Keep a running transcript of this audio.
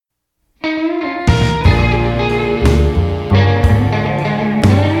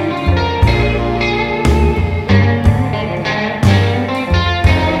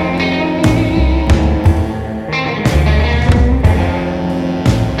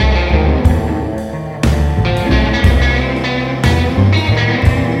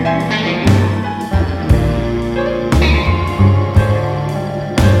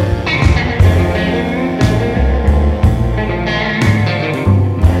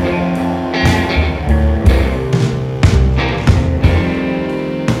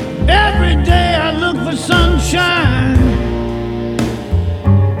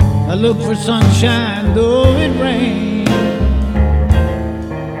look for sunshine though it rains.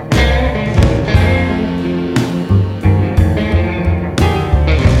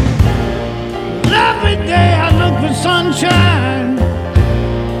 Every day I look for sunshine.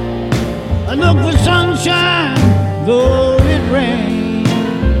 I look for sunshine though it rains.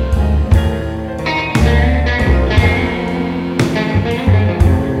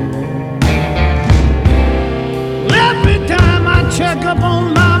 Every time I check up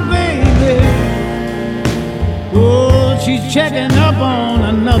on my baby, oh, she's checking up on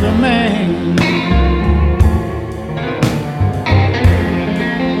another man.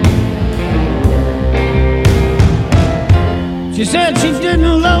 She said she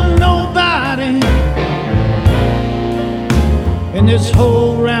didn't love nobody in this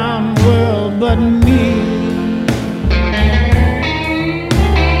whole round world but me.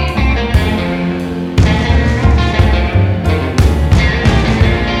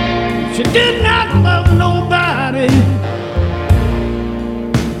 She did not love nobody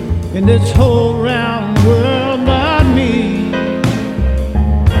in this whole round world but me.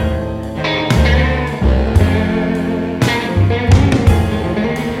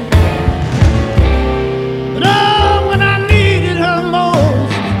 But oh, when I needed her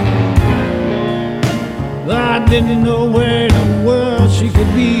most, I didn't know where in the world she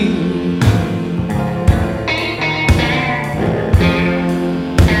could be.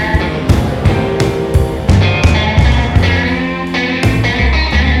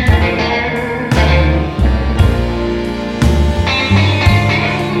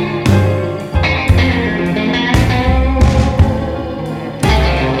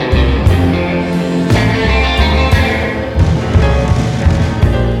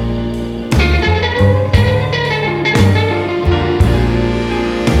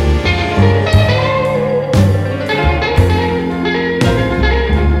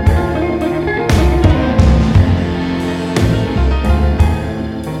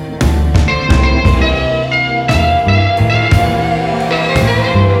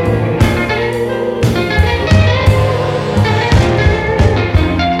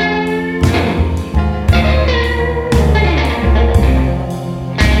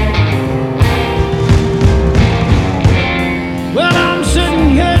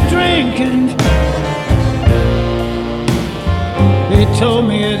 They told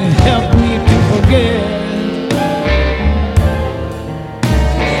me it helped me to forget.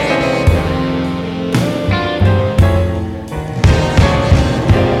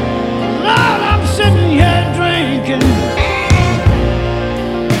 Lord, I'm sitting here drinking.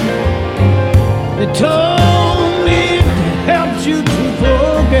 They told me it helps you to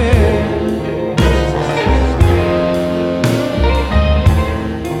forget.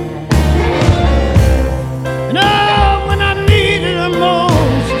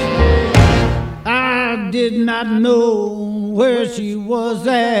 Did not know where she was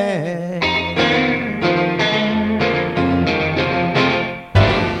at.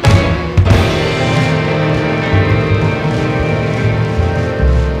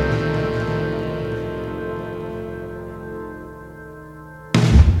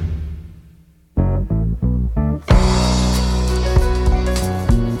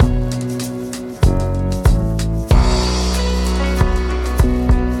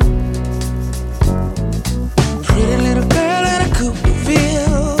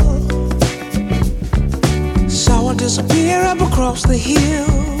 Disappear up across the hill.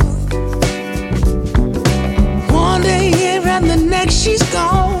 One day here and the next she's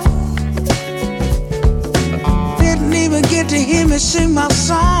gone. Didn't even get to hear me sing my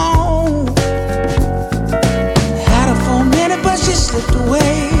song. Had her for a minute but she slipped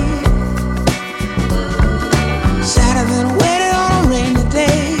away. Sadder than waiting on a rainy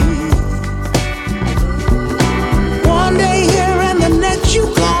day. One day here and the next you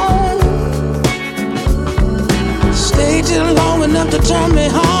gone. Stayed till long enough to turn me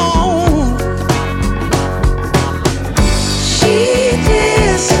home. She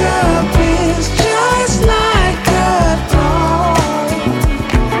disappears just like a dawn.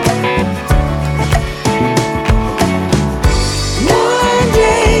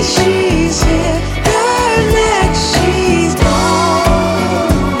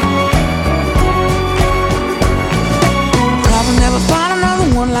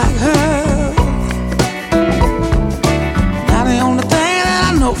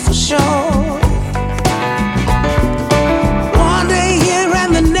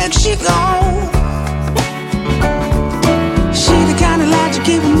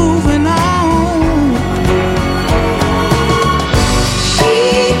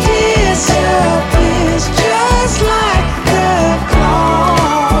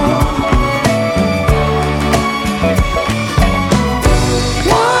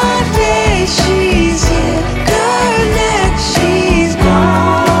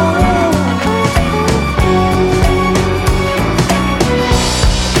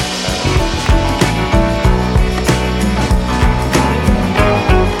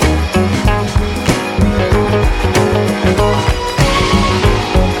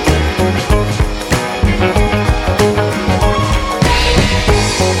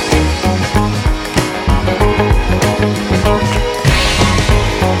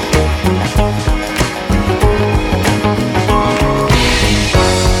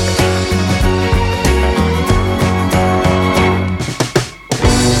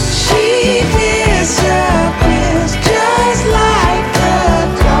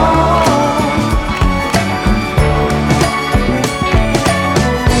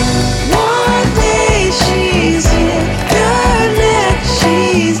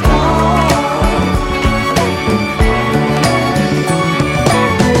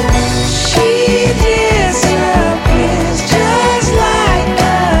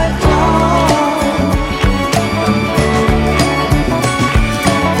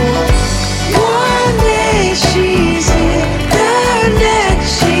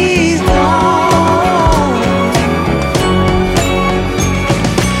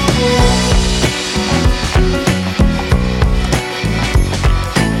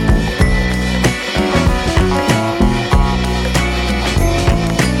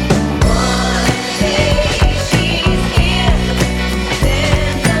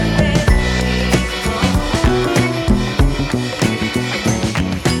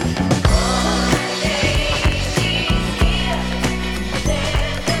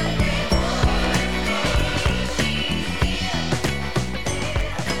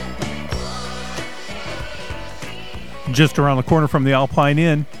 Just around the corner from the Alpine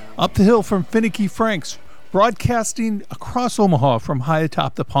Inn, up the hill from Finicky Frank's, broadcasting across Omaha from high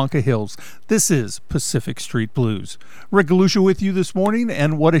atop the Ponca Hills. This is Pacific Street Blues. Rick Galusha with you this morning,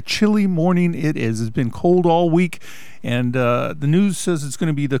 and what a chilly morning it is. It's been cold all week, and the news says it's going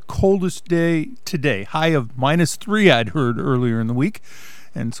to be the coldest day today. High of -3, I'd heard earlier in the week,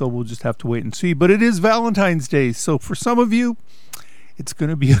 and so we'll just have to wait and see. But it is Valentine's Day, so for some of you, it's going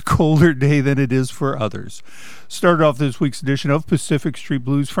to be a colder day than it is for others. Started off this week's edition of Pacific Street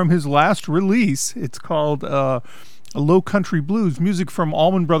Blues from his last release. It's called Low Country Blues, music from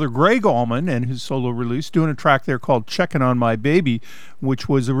Allman brother Greg Allman and his solo release, doing a track there called Checkin' on My Baby, which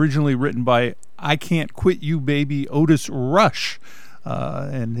was originally written by I Can't Quit You Baby Otis Rush.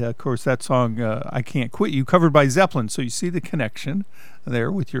 And of course that song, I Can't Quit You, covered by Zeppelin. So you see the connection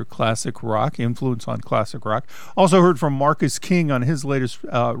there with your classic rock, influence on classic rock. Also heard from Marcus King on his latest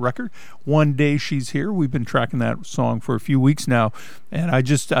record, One Day She's Here. We've been tracking that song for a few weeks now, and I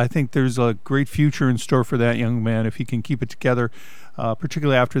think there's a great future in store for that young man if he can keep it together,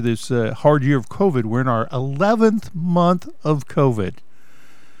 particularly after this hard year of COVID. We're in our 11th month of COVID.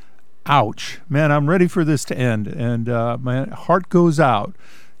 Ouch. Man, I'm ready for this to end, and my heart goes out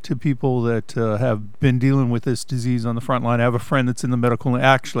to people that have been dealing with this disease on the front line. I have a friend that's in the medical,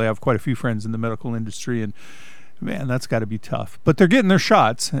 actually I have quite a few friends in the medical industry, and man, that's got to be tough. But they're getting their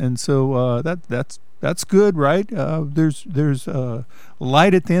shots, and so that's good, right? There's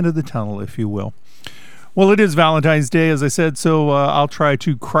light at the end of the tunnel, if you will. Well, it is Valentine's Day, as I said, so I'll try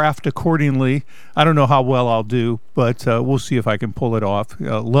to craft accordingly. I don't know how well I'll do, but we'll see if I can pull it off.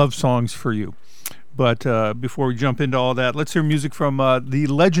 Love songs for you. But before we jump into all that, let's hear music from the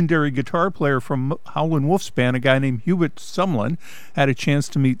legendary guitar player from Howlin' Wolf's band, a guy named Hubert Sumlin. Had a chance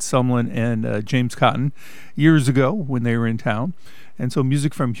to meet Sumlin and James Cotton years ago when they were in town. And so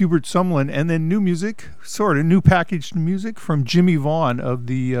music from Hubert Sumlin, and then new music, sort of new packaged music from Jimmy Vaughn of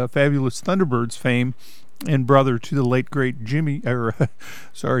the Fabulous Thunderbirds fame, and brother to the late great Stevie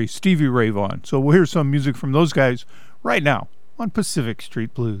Ray Vaughan. So we'll hear some music from those guys right now on Pacific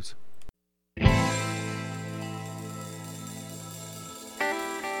Street Blues.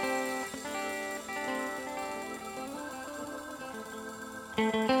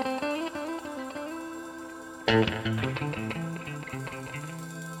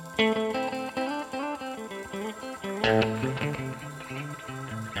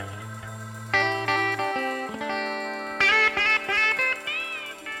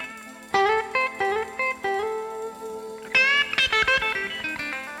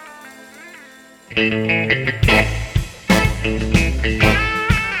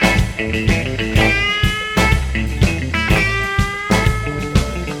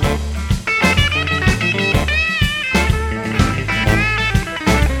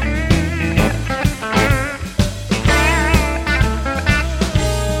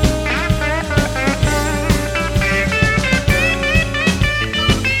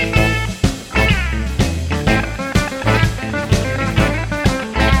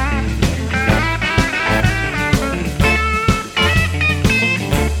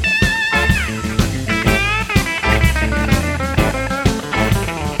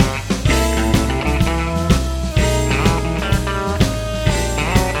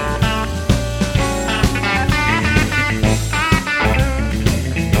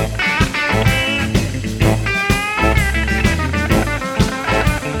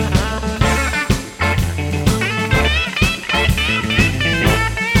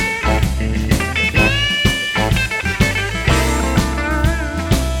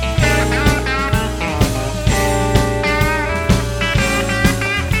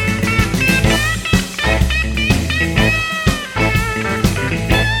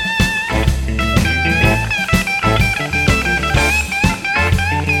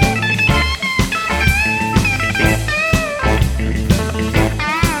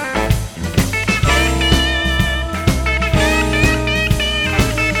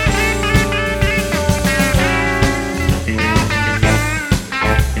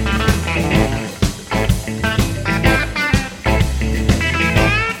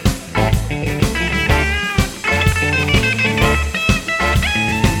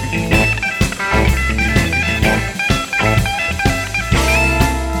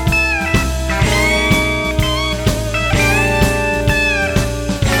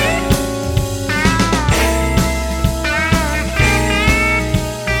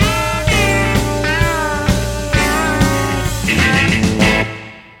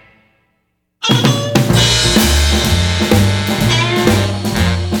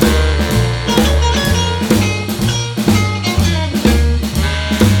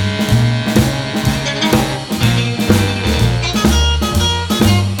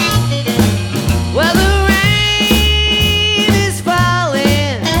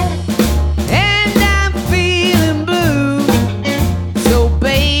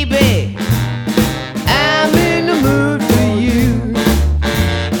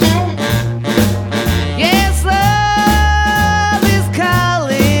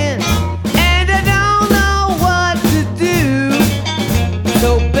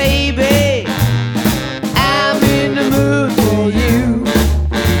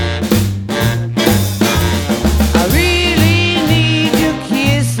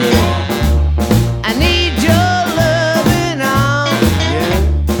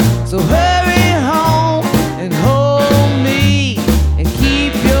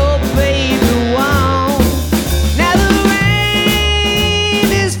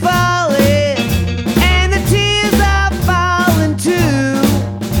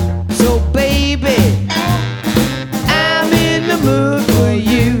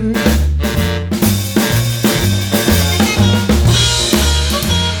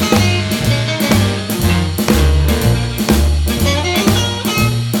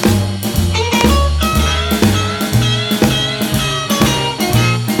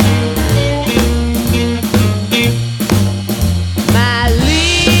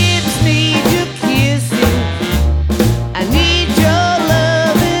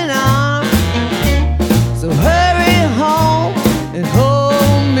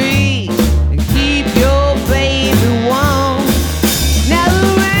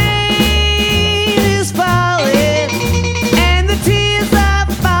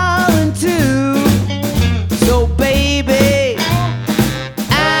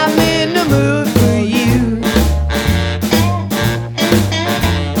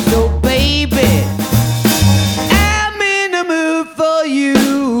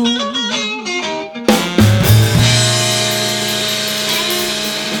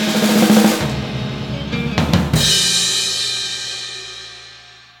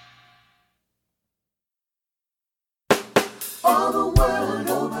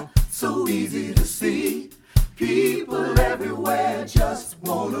 easy to see. People everywhere just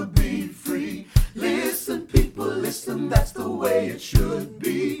wanna be free. Listen, people, listen, that's the way it should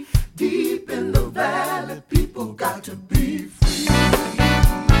be. Deep in the valley, people got to be free.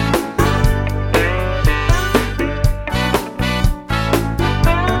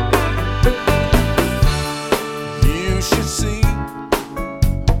 You should see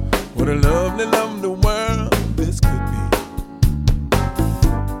what a lovely, lovely world this could be.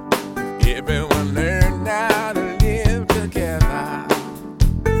 Everyone learned how to live together.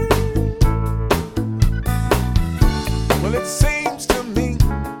 Well, it seems to me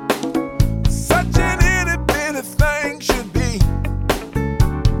such an itty bitty thing should be.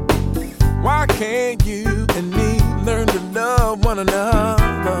 Why can't you and me learn to love one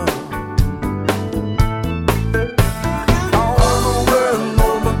another? All the world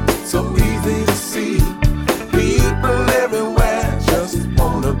over, so easy to see. People everywhere just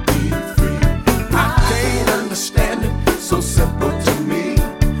wanna be free. I can't understand it, so simple to me.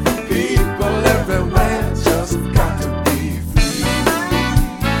 People everywhere just got to be free.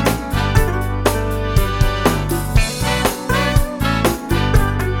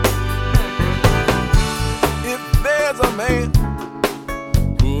 If there's a man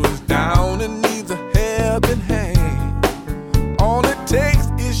who is down and needs a helping hand, all it takes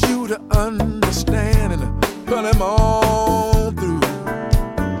is you to understand and put him on through.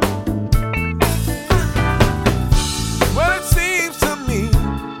 Well, it seems to me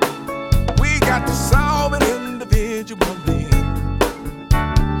we got to solve it individually.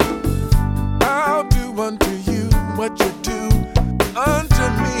 I'll do unto you what you do unto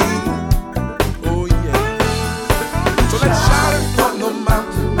me. Oh yeah. So let's shout it from the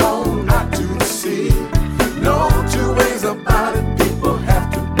mountain on out to the sea. No two ways about it, people have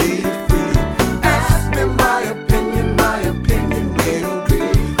to be free. Ask me my opinion will be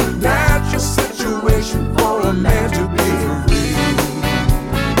natural situation for a man to be free.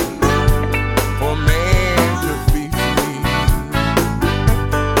 For a man to be free.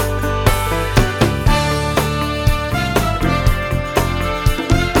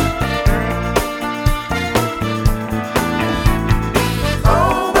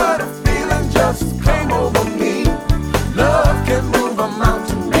 Oh, what a feeling just came over me. Love can move a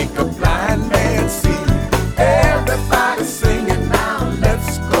mountain, make a blind man see. Everybody singing now,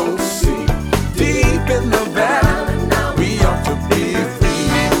 let's go see. Deep in the valley, we ought to be free.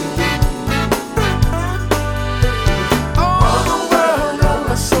 All the world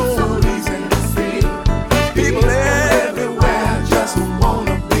over, so easy to see. People everywhere just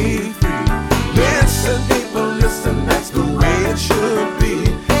wanna be free. Listen, people, listen, that's the way it should be.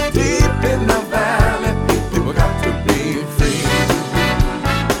 Deep in the valley, people got to be free.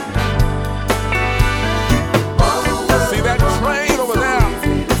 See that train over there?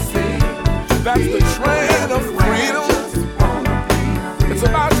 That's the train of freedom. It's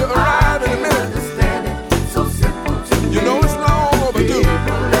about to arrive in a minute. You know it's long overdue.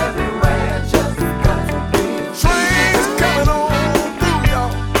 Train's coming on through,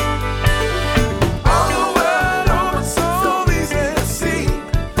 y'all. All the world over, so easy to see.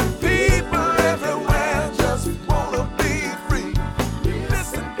 People everywhere just wanna be free.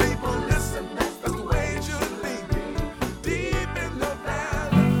 Listen, people, listen, that's the way it should be. Deep in the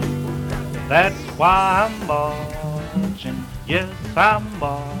valley. That's why I'm marching, yes, I'm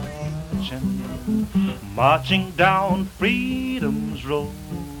marching, marching down freedom's road.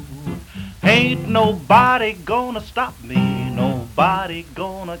 Ain't nobody gonna stop me, nobody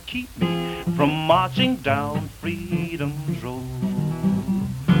gonna keep me from marching down freedom's road.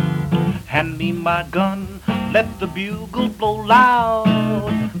 Hand me my gun, let the bugle blow loud.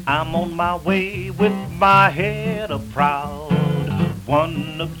 I'm on my way with my head up proud.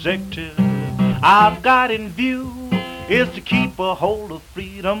 One objective I've got in view is to keep a hold of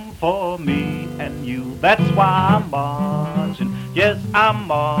freedom for me and you. That's why I'm marching, yes, I'm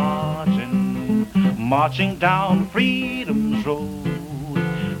marching, marching down freedom's road.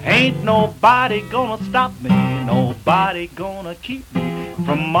 Ain't nobody gonna stop me, nobody gonna keep me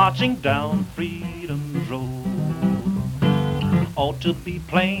from marching down freedom's road. Ought to be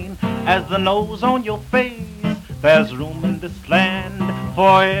plain as the nose on your face. There's room in this land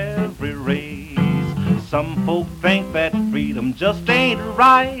for every race. Some folk think that freedom just ain't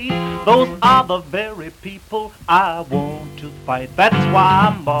right. Those are the very people I want to fight. That's why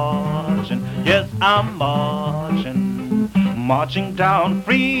I'm marching, yes, I'm marching, marching down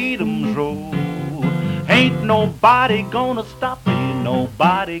freedom's road. Ain't nobody gonna stop me,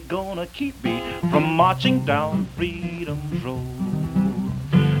 nobody gonna keep me from marching down freedom's road.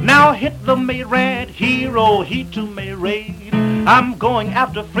 Now Hitler may rant, hero he too may raid, I'm going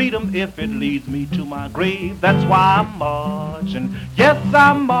after freedom if it leads me to my grave. That's why I'm marching. Yes,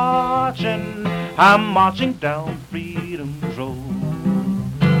 I'm marching. I'm marching down freedom's road.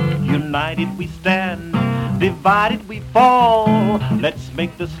 United we stand, divided we fall. Let's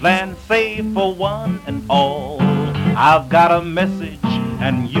make this land safe for one and all. I've got a message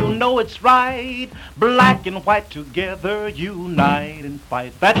and you know it's right. Black and white together, unite and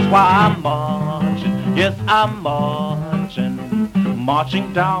fight. That's why I'm marching. Yes, I'm marching.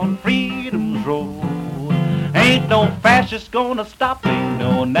 Marching down freedom's road. Ain't no fascist gonna stop me,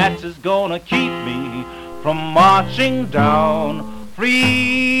 no Nazis gonna keep me from marching down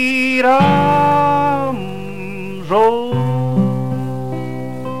freedom's road.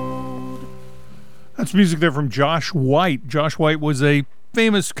 That's music there from Josh White. Josh White was a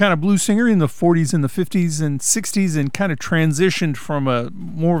famous kind of blues singer in the 40s and the 50s and 60s, and kind of transitioned from a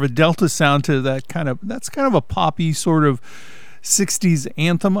more of a Delta sound to that's kind of a poppy sort of 60s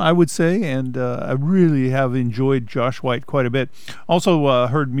anthem, I would say, and I really have enjoyed Josh White quite a bit. Also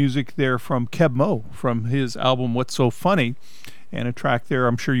heard music there from Keb Mo from his album What's So Funny, and a track there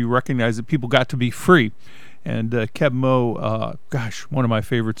I'm sure you recognize it, People Got to Be Free. And Keb Mo, gosh, one of my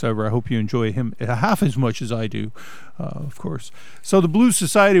favorites ever. I hope you enjoy him half as much as I do, of course. So the Blues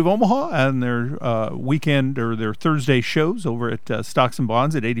Society of Omaha and their weekend or their Thursday shows over at Stocks and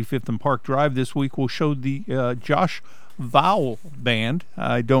Bonds at 85th and Park Drive this week will show the Josh Vowell Band.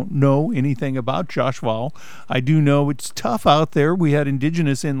 I don't know anything about Josh Vowell. I do know it's tough out there. We had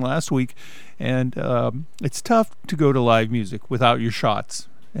Indigenous in last week, and it's tough to go to live music without your shots.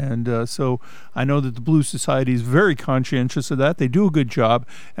 And so I know that the Blues Society is very conscientious of that. They do a good job,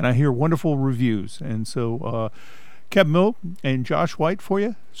 and I hear wonderful reviews. And so Keb Mo and Josh White for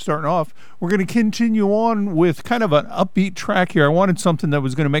you, starting off. We're going to continue on with kind of an upbeat track here. I wanted something that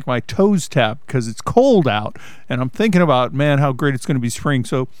was going to make my toes tap because it's cold out, and I'm thinking about, man, how great it's going to be spring.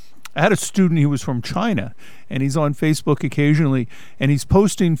 So I had a student, he was from China, and he's on Facebook occasionally, and he's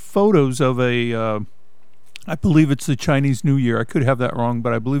posting photos of a... I believe it's the Chinese New Year. I could have that wrong,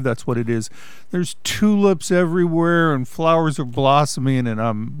 but I believe that's what it is. There's tulips everywhere and flowers are blossoming, and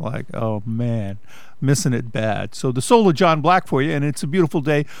I'm like, oh man, missing it bad. So the soul of John Black for you, and it's a beautiful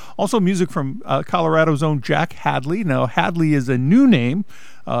day. Also music from Colorado's own Jack Hadley. Now, Hadley is a new name.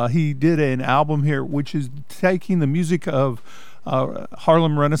 He did an album here which is taking the music of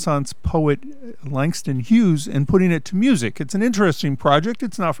Harlem Renaissance poet Langston Hughes and putting it to music. It's an interesting project.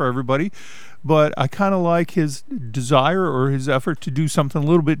 It's not for everybody, but I kind of like his desire or his effort to do something a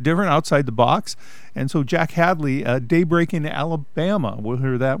little bit different outside the box. And so Jack Hadley, Daybreak in Alabama. We'll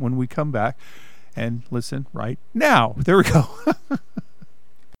hear that when we come back and listen right now. There we go.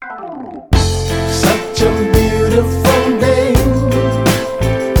 Such a beautiful day,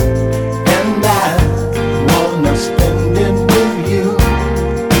 and I wanna spend it with you.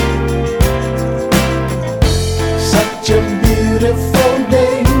 Such a beautiful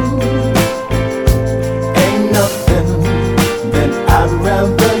day, ain't nothing that I'd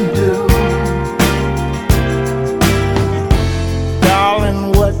rather do.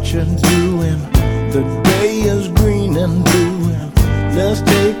 Darling, what you doing? The day is green and blue, and let's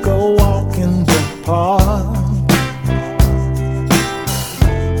take a walk in the park.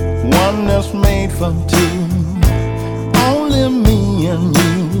 One that's made for two, only me and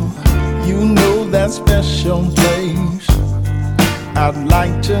you. You know that special place I'd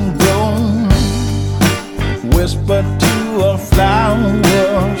like to go. Whisper to a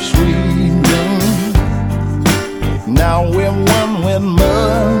flower, sweet name. Now we're one with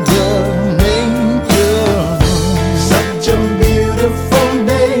Mother Nature. Such a beautiful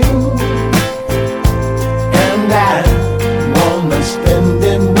day, and I wanna spend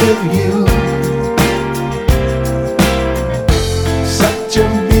it with you. Such a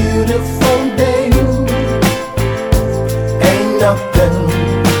beautiful day, ain't nothing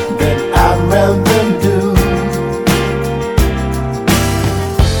that I'd rather do.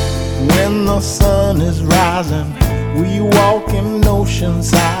 When the sun is rising, we walk in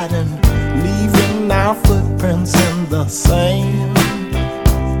Oceanside and leaving our footprints in the sand.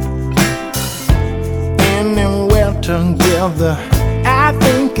 Anywhere together, I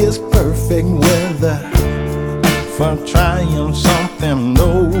think it's perfect weather for trying something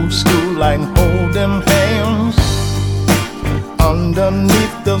old school like holding hands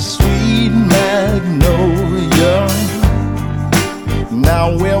underneath the sweet magnolia.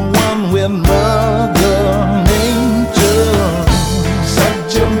 Now we're one with Mother Nature.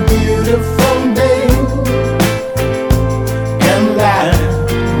 Such a beautiful day, and I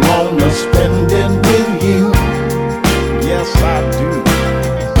wanna spend it with you. Yes, I do.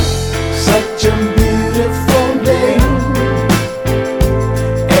 Such a beautiful day,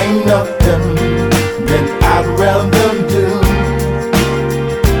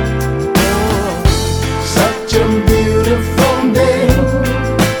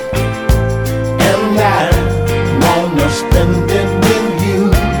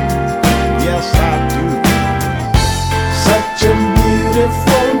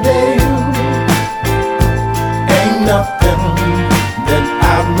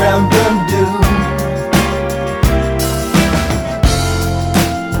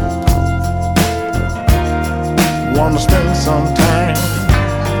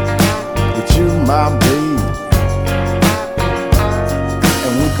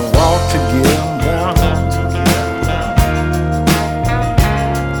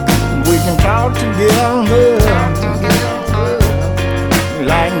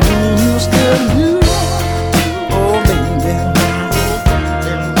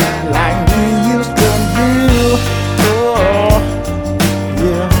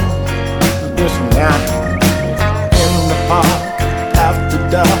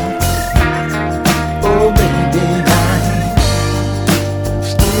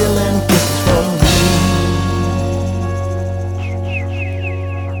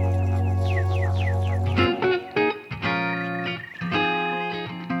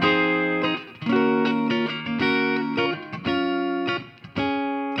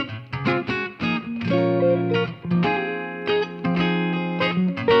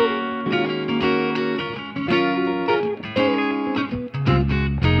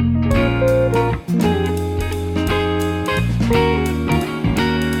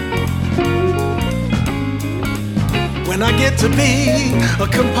 When I get to be a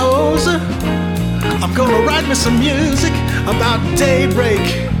composer, I'm gonna write me some music about daybreak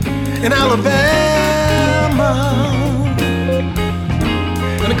in Alabama.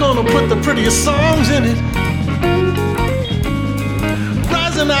 And I'm gonna put the prettiest songs in it,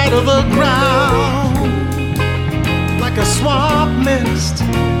 rising out of the ground like a swamp mist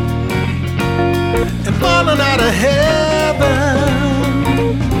and falling out of heaven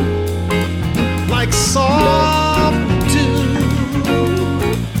like soft dew.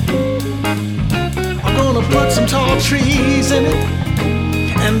 I'm gonna put some tall trees in it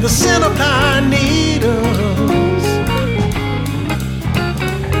and the scent of pine needles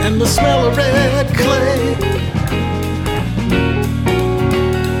and the smell of red clay.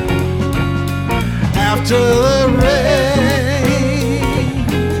 After the rain,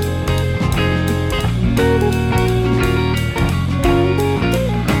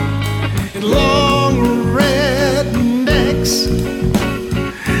 in long red necks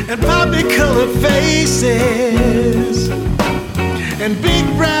and poppy-colored faces and big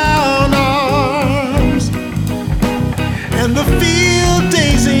brown arms and the field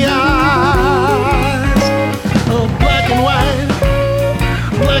daisy eyes. Oh, black and white,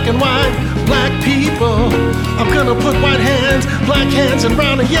 black and white, black people. I'm gonna put white hands, black hands, and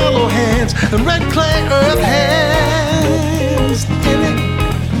brown and yellow hands, and red clay earth hands in it,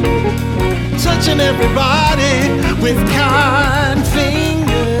 touching everybody with kind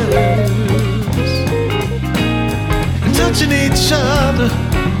fingers, and touching each other,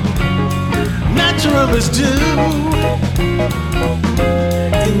 naturalists do.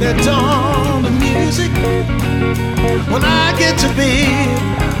 In that dawn of music, when I get to be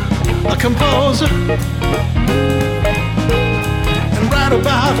a composer and write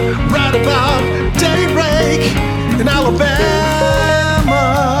about daybreak in Alabama.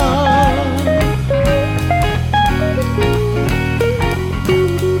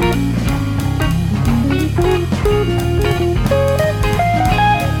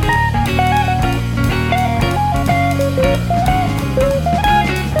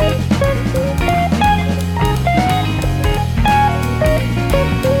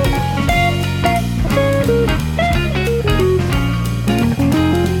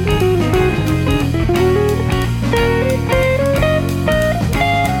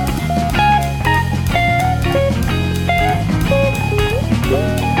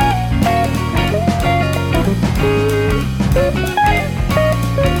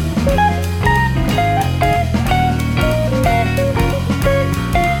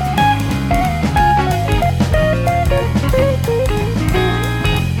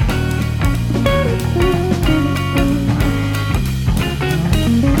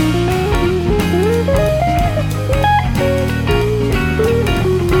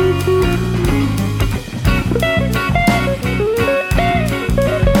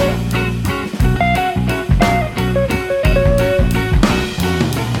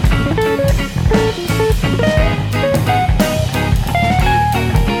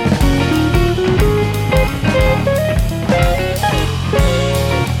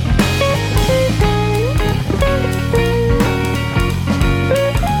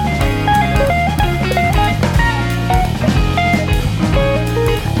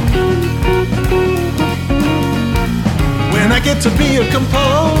 To be a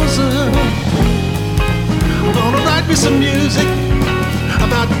composer, I'm gonna write me some music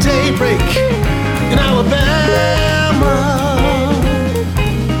about daybreak in Alabama.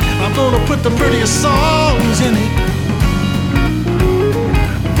 I'm gonna put the prettiest songs in it,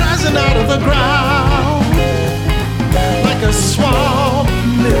 rising out of the ground like a swamp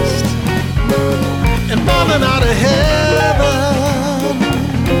mist and falling out of heaven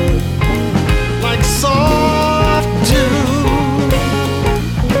like soft dew.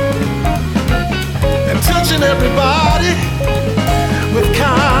 Touching everybody with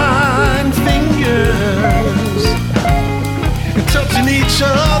kind fingers and touching each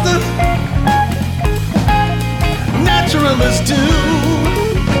other, naturalists do.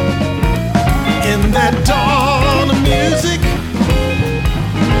 In that dawn of music,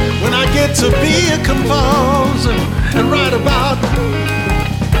 when I get to be a composer and write about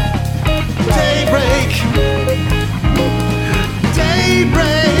daybreak,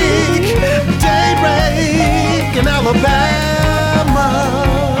 daybreak, daybreak in Alabama.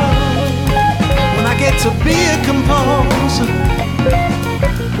 When I get to be a composer,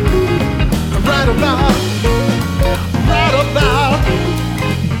 write about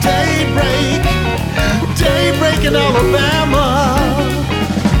daybreak, daybreak in Alabama.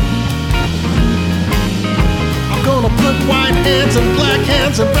 I'm gonna put white hands and black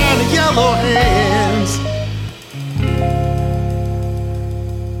hands and brown and yellow hands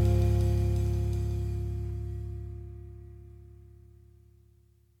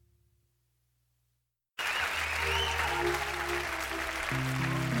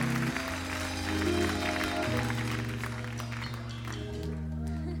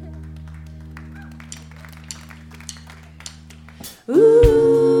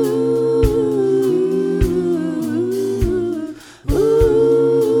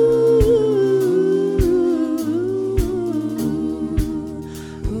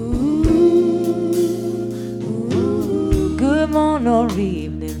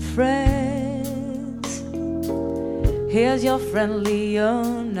friendly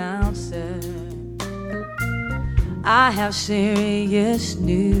announcer. I have serious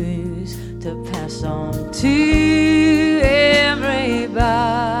news to pass on to everybody.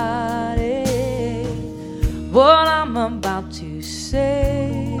 What I'm about to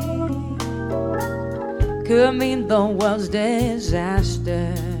say could mean the world's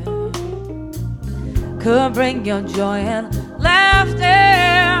disaster, could bring your joy and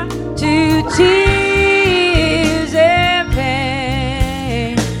laughter to tears and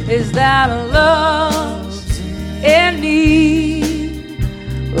pain. Is that a love's in need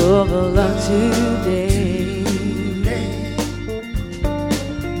of a love today?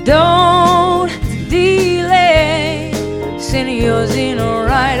 Don't delay, send yours in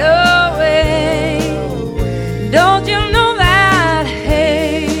right away. Don't you know that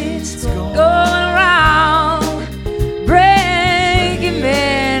hate's going around, breaking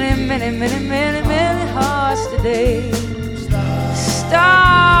many, many, many, many, many hearts today?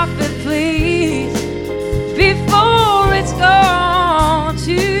 Stop it, please, before it's gone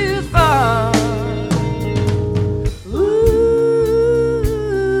too far.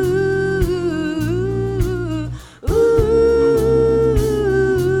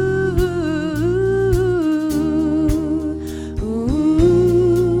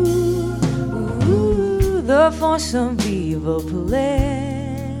 For some evil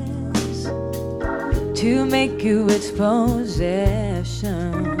plans to make you its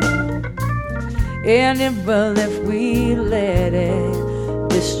possession, and it will if we let it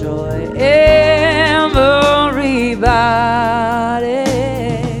destroy everybody.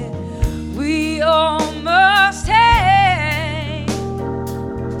 We all must take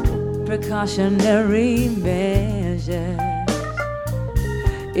precautionary measures.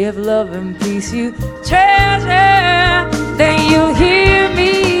 If love and peace you treasure, then you'll hear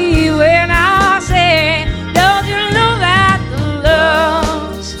me when I say, don't you know that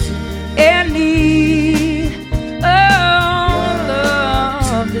love's in need of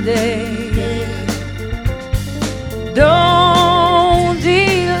love today? Don't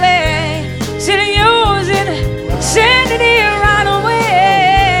delay, send yours in, send it here right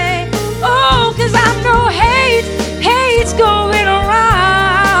away. Oh, 'cause I know hate's going around.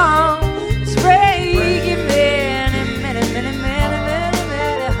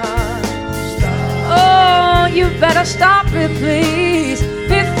 You better stop it, please,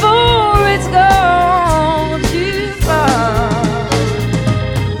 before it's gone too far.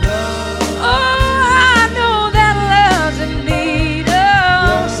 Oh, I know that love's in need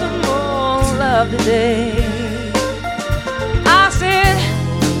of some more love today. I said,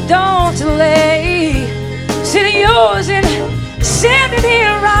 don't delay, send yours and send it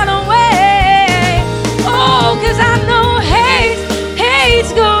here right away. Oh, 'cause I know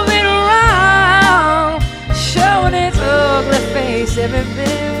hate's going its ugly face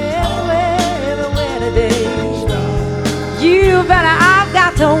everywhere today. You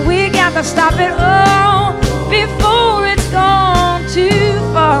better, we got to stop it all before it's gone too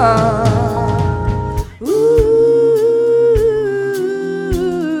far.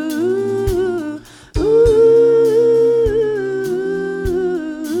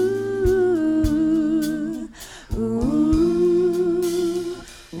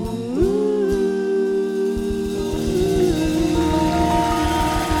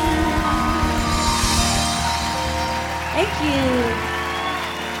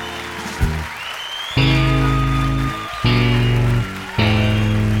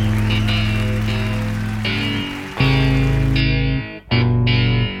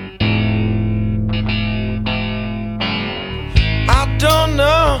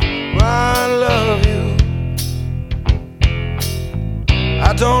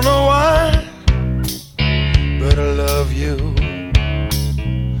 I don't know why, but I love you.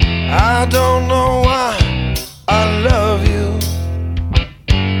 I don't know why I love you,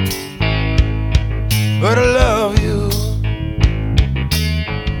 but I love you.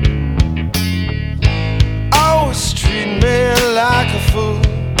 Always treat me like a fool,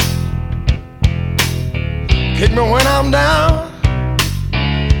 kick me when I'm down,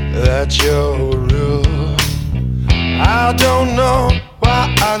 that's your rule. I don't know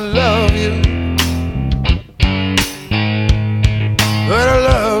why I love you, but I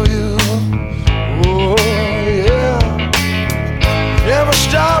love you. Oh yeah. Never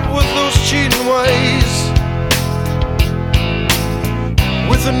stop with those cheating ways,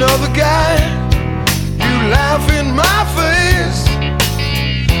 with another guy, you laugh in my face.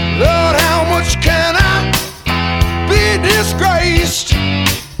 Lord, how much can I be disgraced?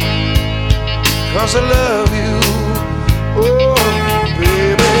 'Cause I love you. Oh,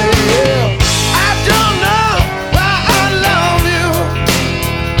 baby, yeah. I don't know why I love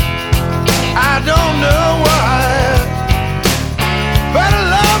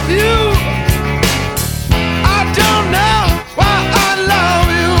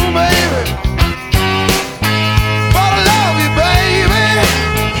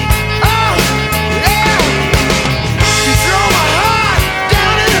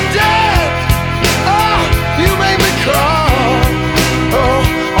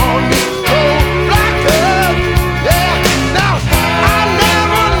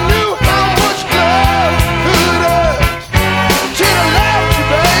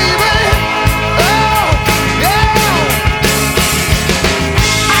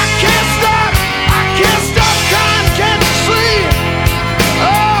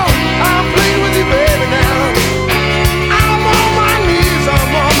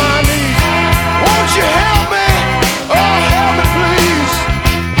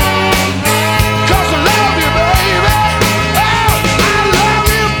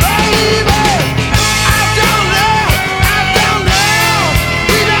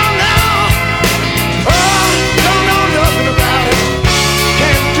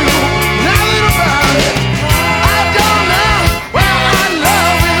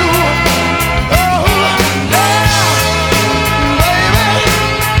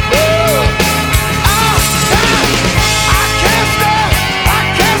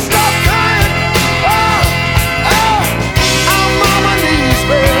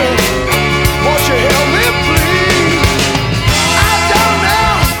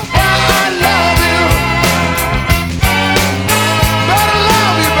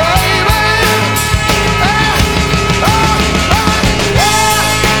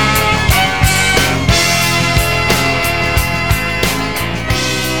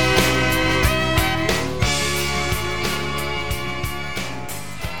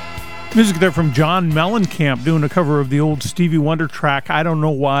Music there from John Mellencamp doing a cover of the old Stevie Wonder track, I Don't Know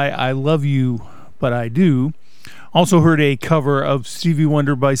Why I Love You, But I Do. Also heard a cover of Stevie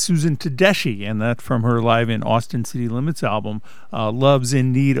Wonder by Susan Tedeschi, and that from her Live in Austin City Limits album, Love's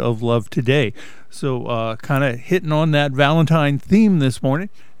in Need of Love Today. So kind of hitting on that Valentine theme this morning,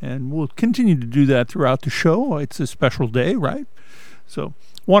 and we'll continue to do that throughout the show. It's a special day, right? So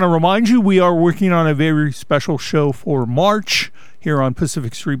want to remind you, we are working on a very special show for March here on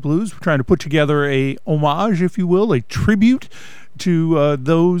Pacific Street Blues. We're trying to put together a homage, if you will, a tribute to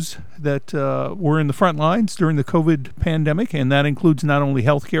those that were in the front lines during the COVID pandemic, and that includes not only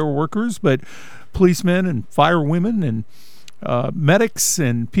healthcare workers, but policemen and firewomen and medics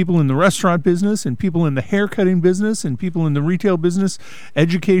and people in the restaurant business and people in the haircutting business and people in the retail business,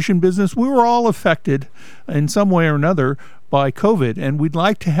 education business. We were all affected in some way or another by COVID, and we'd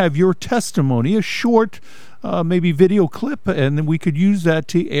like to have your testimony, a short maybe video clip, and then we could use that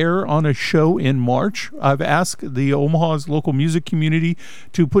to air on a show in March. I've asked the Omaha's local music community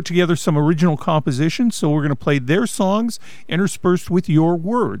to put together some original compositions, so we're going to play their songs interspersed with your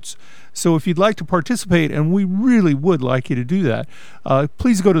words. So if you'd like to participate, and we really would like you to do that,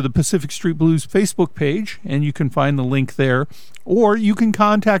 please go to the Pacific Street Blues Facebook page, and you can find the link there. Or you can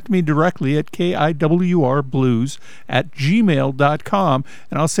contact me directly at kiwrblues@gmail.com,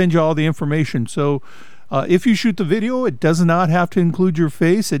 and I'll send you all the information. So if you shoot the video, it does not have to include your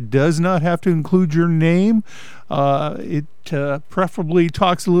face. It does not have to include your name. It preferably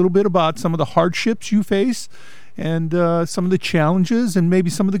talks a little bit about some of the hardships you face and some of the challenges and maybe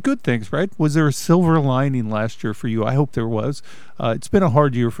some of the good things, right? Was there a silver lining last year for you? I hope there was. It's been a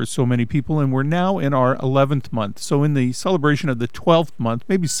hard year for so many people, and we're now in our 11th month. So in the celebration of the 12th month,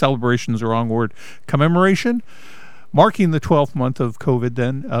 maybe celebration is the wrong word, commemoration, marking the 12th month of COVID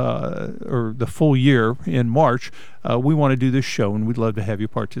then, or the full year in March, we want to do this show, and we'd love to have you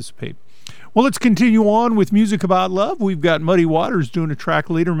participate. Well, let's continue on with music about love. We've got Muddy Waters doing a track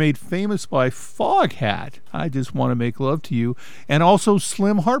later made famous by Foghat, I Just Want to Make Love to You, and also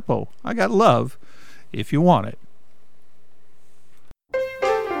Slim Harpo, I Got Love If You Want It.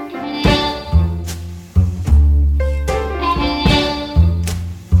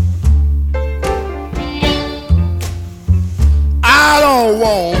 I don't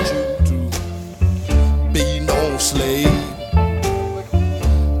want you to be no slave.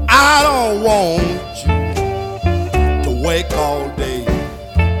 I don't want you to work all day.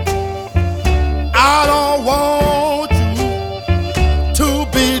 I don't want you to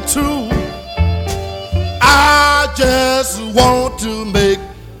be true. I just want to make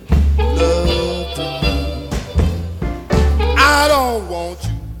love to you. I don't want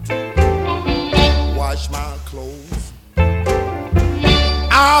you to wash my clothes.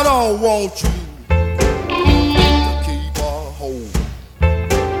 I don't want you to keep a hold.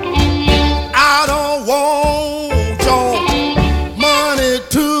 I don't want your money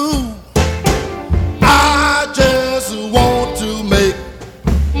too. I just want to make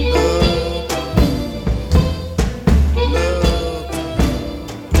love to you.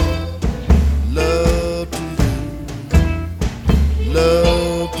 Love to you.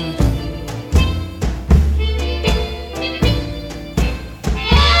 Love to you.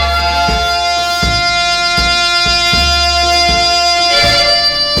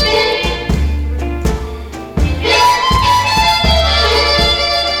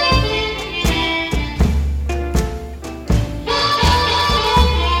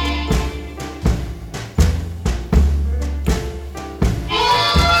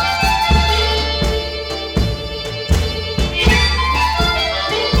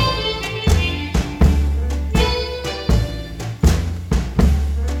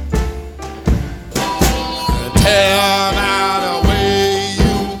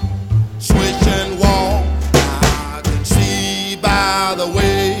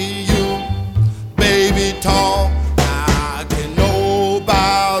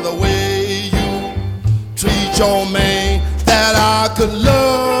 Your man that I could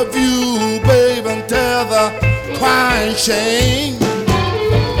love you, baby, until the crying shame.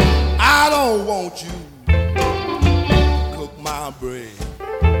 I don't want you to cook my bread.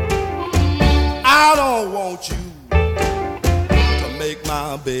 I don't want you to make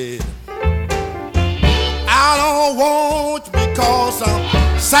my bed. I don't want you because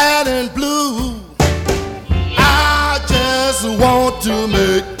I'm sad and blue. I just want to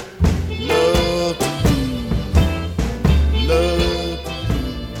make love to you.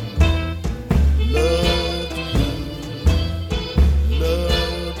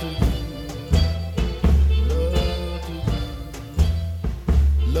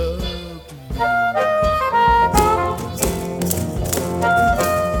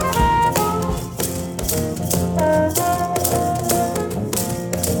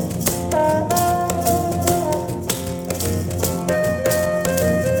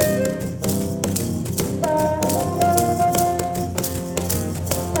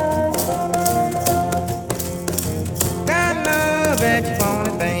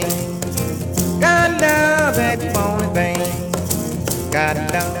 Got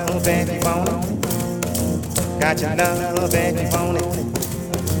love and you want it. Got your love and you want it.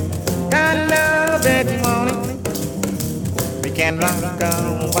 Got love and you want it. We can rock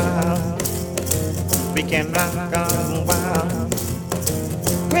a while. We can rock a while.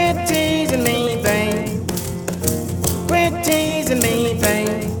 Quit teasing me, babe. Quit teasing me,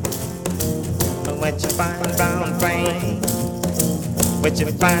 babe. With your fine brown frame. With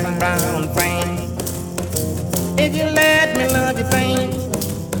your fine brown frame. If you let me love you, babe,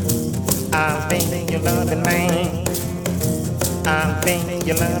 I'll be your loving man. I'll be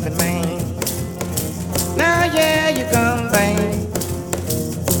your loving man. Now yeah, you come, babe.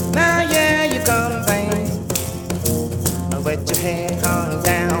 Now yeah, you come, babe. With your head hung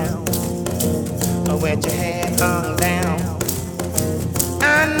down. With your head hung down.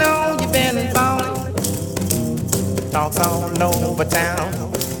 I know you've been falling. The talk's all over town.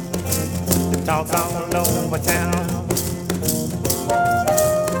 The talk's all over town.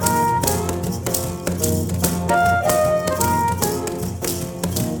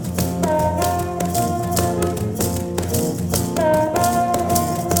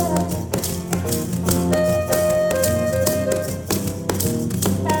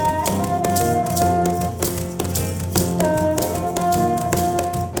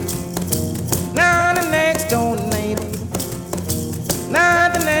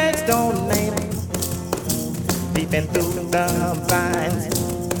 Peeping through the blinds,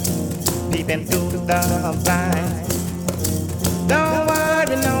 peeping through the blinds. Don't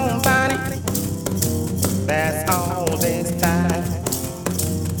worry nobody, that's all this time,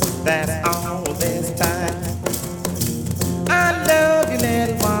 that's all this time. I love you,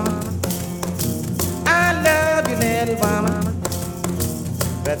 little woman, I love you, little woman.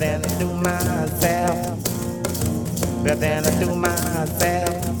 But then I do myself, but then I do myself.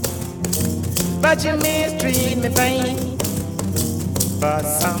 But you mistreat me, babe, for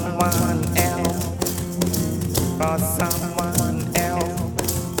someone else, for someone else,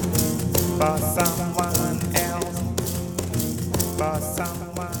 for someone else, for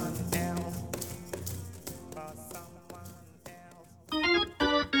someone else, for someone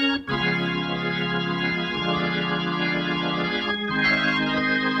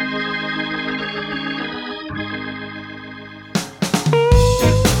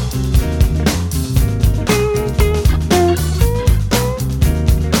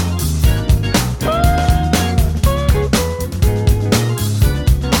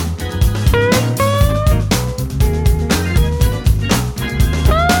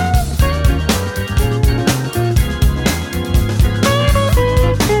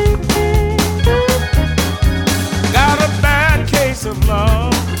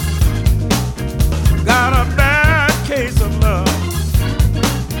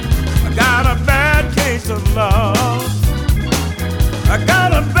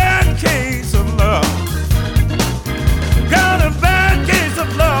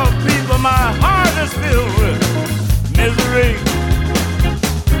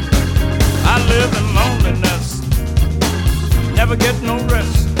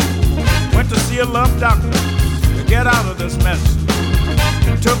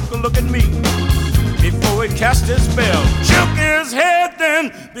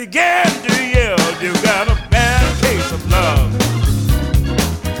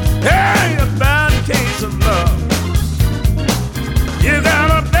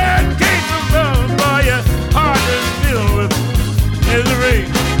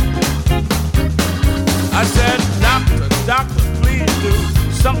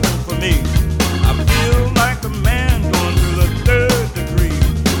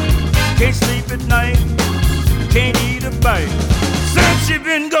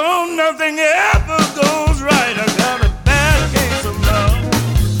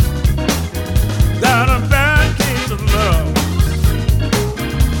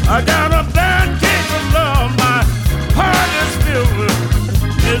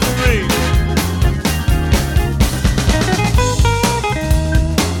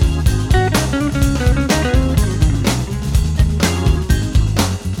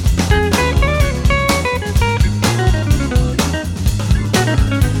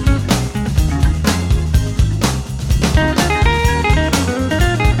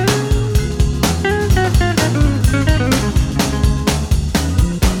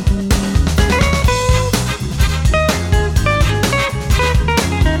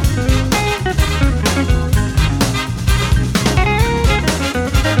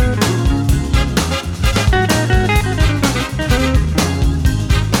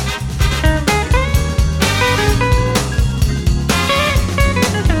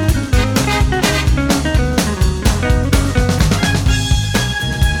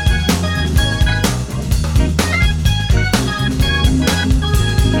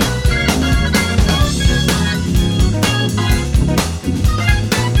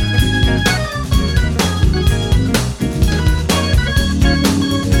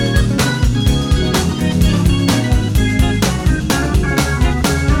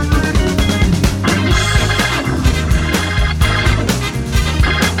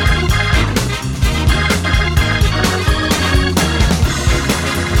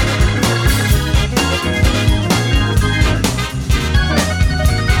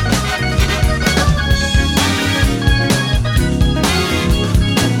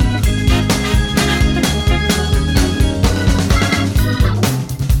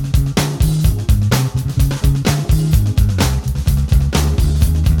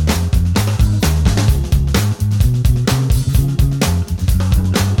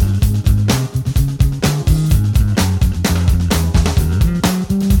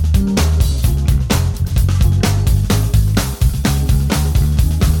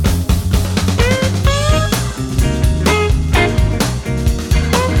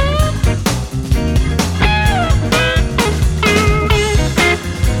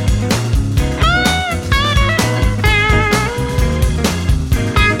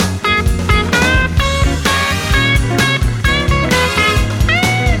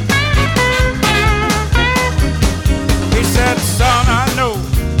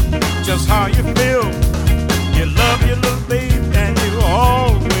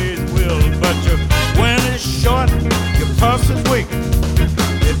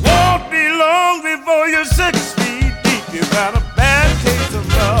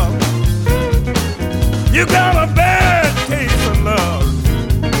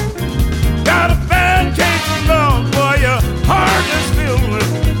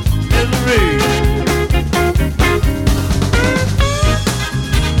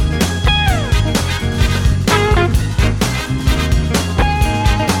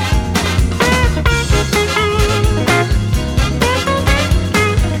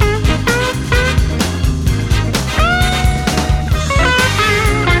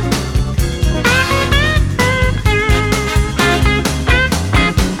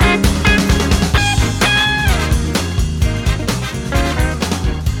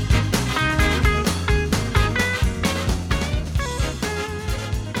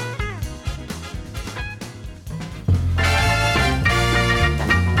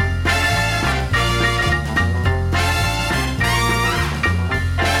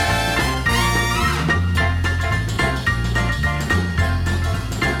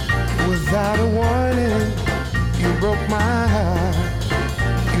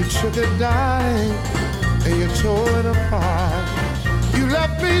dying and you tore it apart. You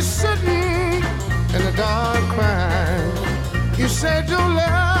left me sitting in the dark crying. You said your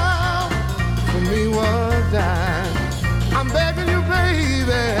love for me was dying. I'm begging you,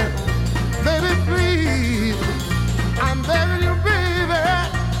 baby, baby, please. I'm begging you, baby,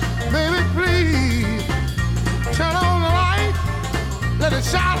 baby, please. Turn on the light, let it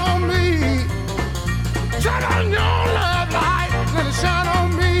shine on me. Turn on your love light, let it shine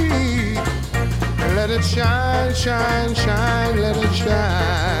on me. And let it shine, shine, shine, let it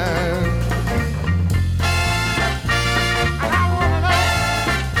shine. And I wanna know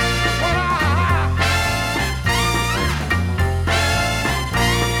what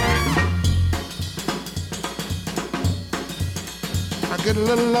I get a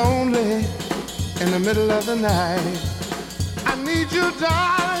little lonely in the middle of the night. I need you,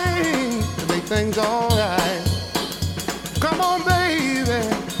 darling, to make things alright. Come on, baby,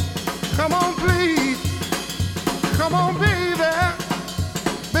 come on, please. Come on, baby,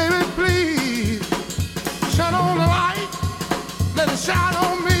 baby, please. Shine on the light, let it shine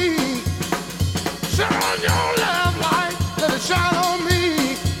on me. Shine on your love light, let it shine on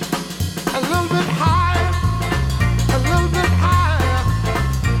me. A little bit higher, a little bit higher,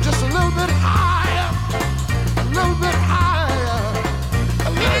 just a little bit higher, a little bit higher, a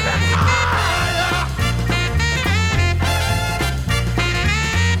little bit higher.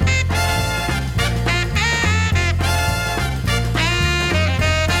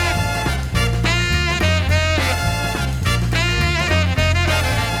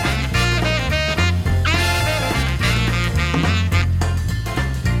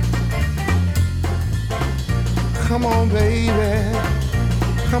 Come on, baby,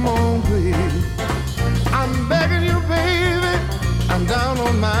 come on, please. I'm begging you, baby, I'm down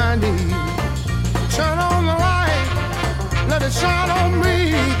on my knees. Turn on the light, let it shine on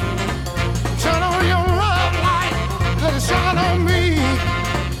me. Turn on your love light, let it shine on me.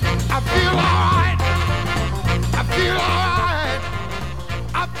 I feel alright, I feel alright,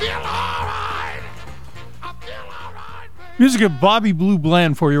 I feel alright, I feel alright. Music of Bobby Blue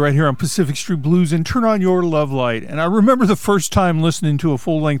Bland for you right here on Pacific Street Blues and Turn On Your Love Light. And I remember the first time listening to a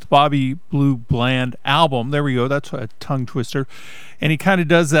full-length Bobby Blue Bland album. There we go. That's a tongue twister. And he kind of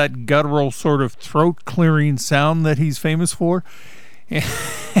does that guttural sort of throat-clearing sound that he's famous for. And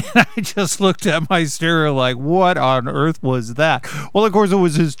I just looked at my stereo like, what on earth was that? Well, of course, it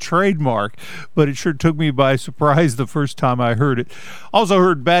was his trademark, but it sure took me by surprise the first time I heard it. Also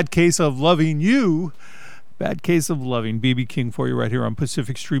heard Bad Case of Loving You. Bad Case of Loving, B.B. King for you right here on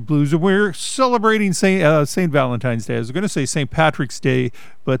Pacific Street Blues. And we're celebrating St. Valentine's Day. I was going to say St. Patrick's Day,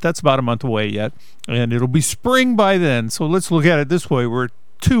 but that's about a month away yet. And it'll be spring by then. So let's look at it this way. We're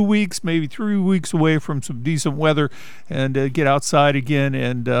 2 weeks, maybe 3 weeks away from some decent weather and get outside again.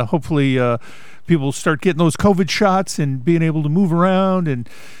 And hopefully people start getting those COVID shots and being able to move around. And,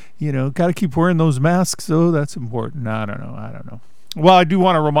 you know, got to keep wearing those masks. So that's important. I don't know. Well, I do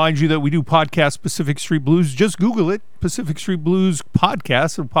want to remind you that we do podcast Pacific Street Blues. Just Google it, Pacific Street Blues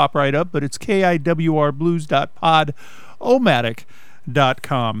Podcast. It'll pop right up, but it's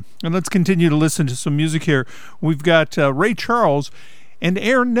kiwrblues.podomatic.com. And let's continue to listen to some music here. We've got Ray Charles and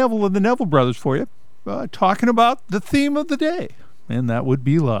Aaron Neville and the Neville Brothers for you, talking about the theme of the day, and that would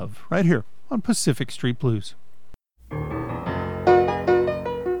be love, right here on Pacific Street Blues.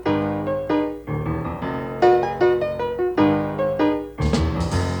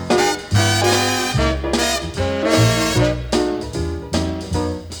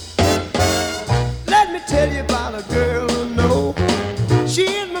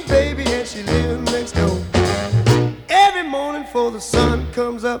 Before the sun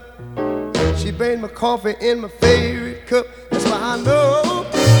comes up, she made my coffee in my favorite cup. That's why I know,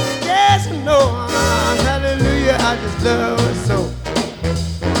 yes I know, hallelujah, I just love her so.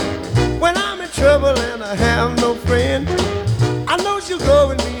 When I'm in trouble and I have no friend, I know she'll go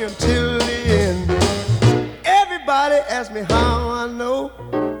with me until the end. Everybody asks me how I know,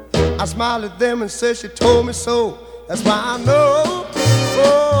 I smile at them and say she told me so. That's why I know,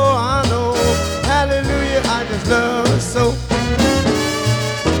 oh I know, hallelujah, I just love her so.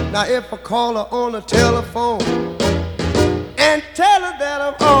 Now if I call her on the telephone and tell her that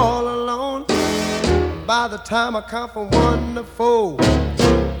I'm all alone, by the time I count from 1 to 4,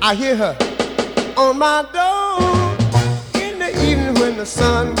 I hear her on my door. In the evening when the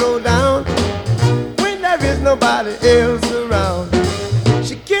sun goes down, when there is nobody else around,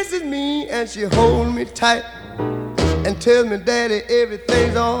 she kisses me and she holds me tight and tells me, Daddy,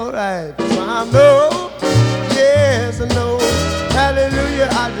 everything's alright. So I know, yes I know, hallelujah,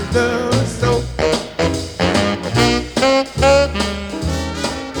 I just love her so.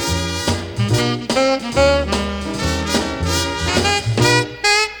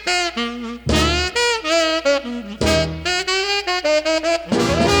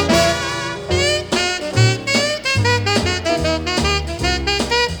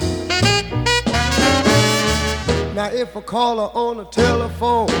 call her on the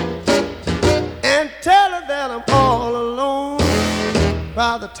telephone and tell her that I'm all alone.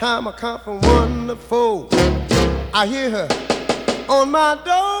 By the time I come from 1 to 4, I hear her on my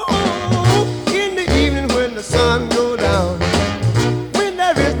door. In the evening when the sun goes down, when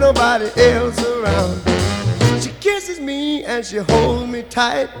there is nobody else around, she kisses me and she holds me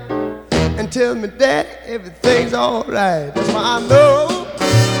tight and tells me that everything's alright. That's why I know,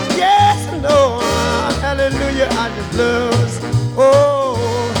 yes I know, hallelujah, I just love her.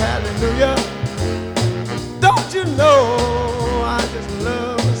 Oh, hallelujah, don't you know, I just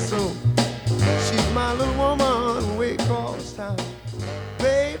love her so. She's my little woman way across town.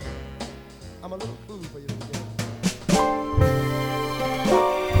 Babe, I'm a little fool for you today.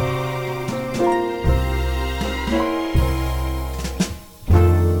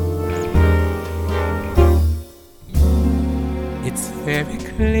 It's very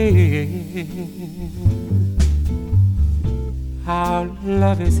clear our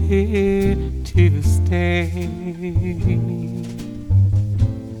love is here to stay.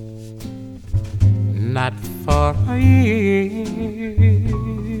 Not for a year,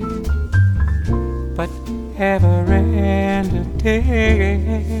 but ever and a day.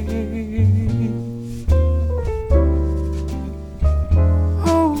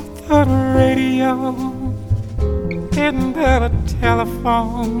 Oh, the radio and the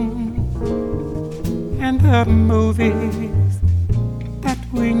telephone and the movies that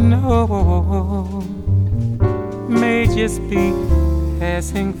we know may just be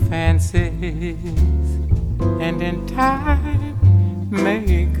passing fancies, and in time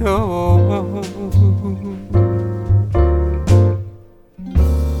may go.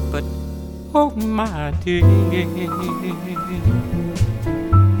 But oh my dear,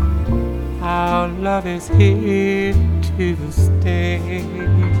 our love is here to stay.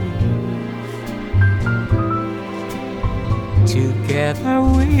 Together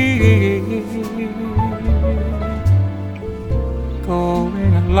we're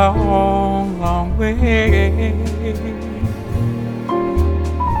going a long, long way.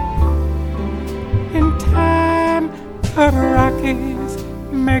 In time, the Rockies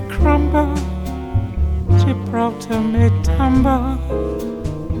may crumble, Gibraltar may tumble.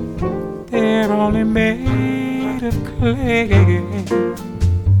 They're only made of clay,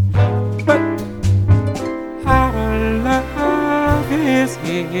 but our love is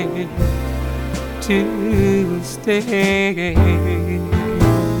here to stay.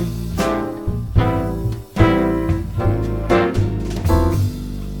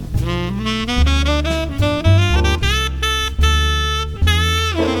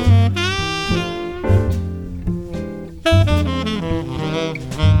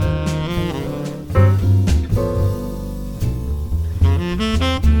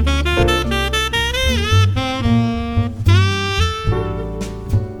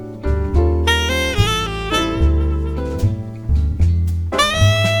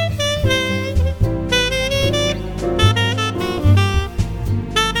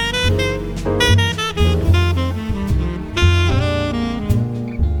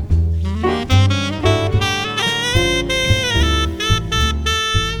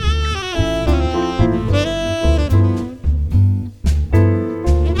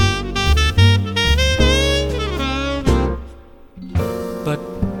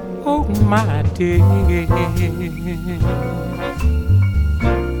 My dear,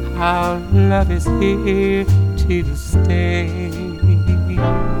 our love is here to stay.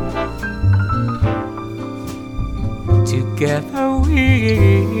 Together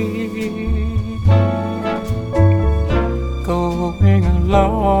we're going a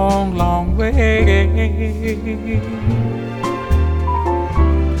long, long way.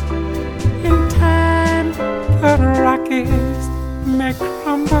 In time, the Rockies may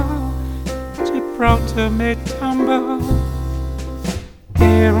crumble, Gibraltar may tumble.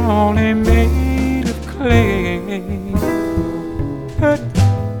 They're only made of clay, but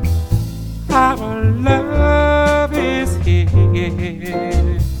our love is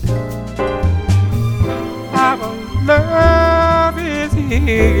here. Our love is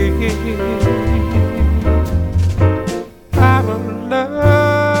here. Our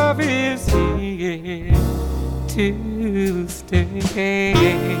love is here to stay.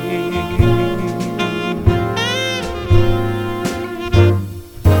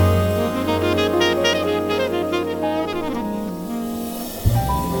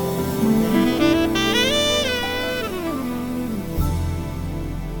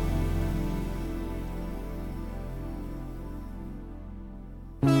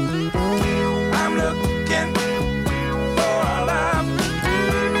 For a love,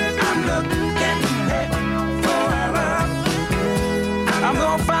 I'm looking for a love.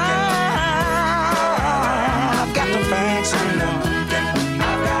 find someone.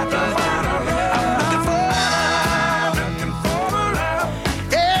 I've got to find a love. I'm looking for love.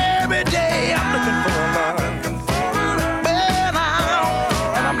 Every day I'm looking for love.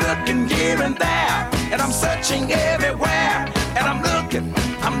 And I'm looking here and there, and I'm searching everywhere, and I'm looking,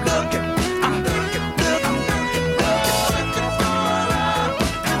 I'm looking, I'm looking, looking, looking, looking for love.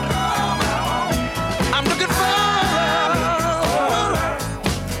 I'm looking for love.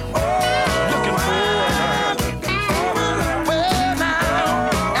 Looking for love. Well now,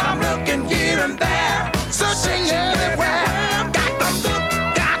 and I'm looking here and there, searching everywhere. Got to look,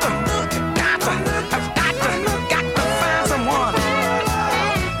 got to look, got to look, I've got to look, got to find someone.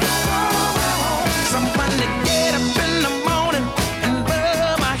 Someone to get up in the morning and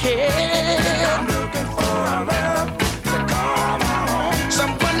rub my head. I'm looking for a love to call my own.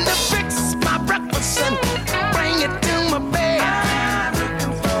 Someone to fix my breakfast and bring it to my bed. I'm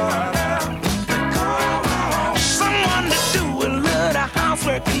looking for a love to call my own. Someone to do a little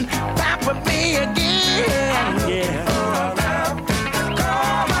housework and pamper me again. Yeah. To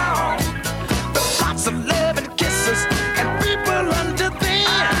call my own. With lots of love and kisses and people under them.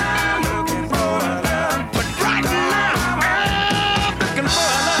 I'm looking for a love. But right now, I'm looking for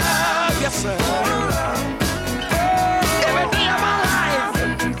a love. Yes, sir. Every day of my life,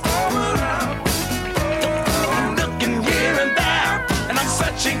 I'm looking here and there, and I'm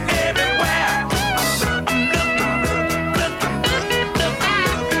searching everywhere. I'm looking, looking, looking, looking.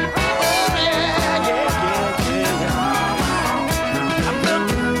 Oh yeah, yeah, yeah, yeah. I'm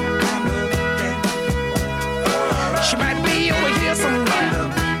looking. She might be over here somewhere.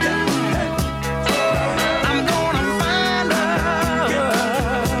 I'm gonna find her.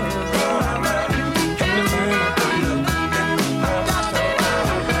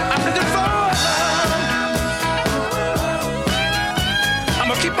 I'm looking for love. I'm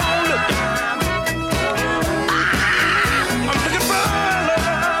gonna keep on looking. I'm looking for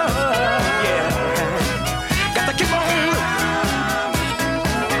love. Yeah, got to keep on looking.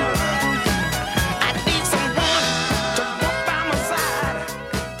 I need someone to walk by my side.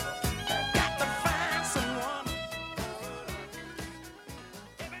 Got to find someone.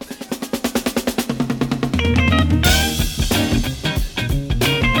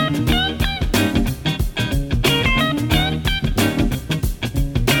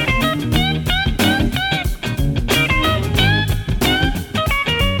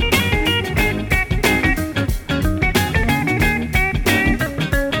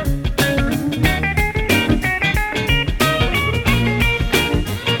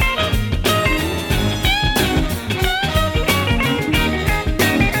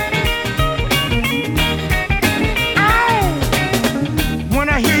 When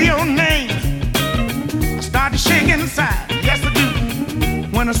I hear your name, I start to shake inside. Yes, I do.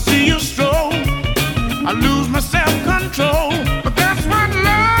 When I see you stroll, I lose my self-control. But that's what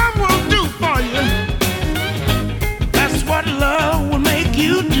love will do for you. That's what love will make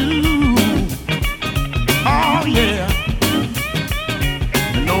you do. Oh, yeah.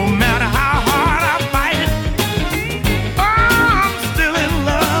 No matter how hard I fight it, I'm still in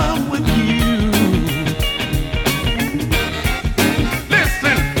love with you.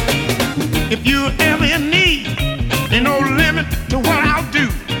 Listen, if you're ever in need, ain't no limit to what I'll do.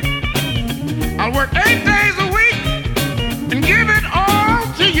 I'll work 8 days a week and give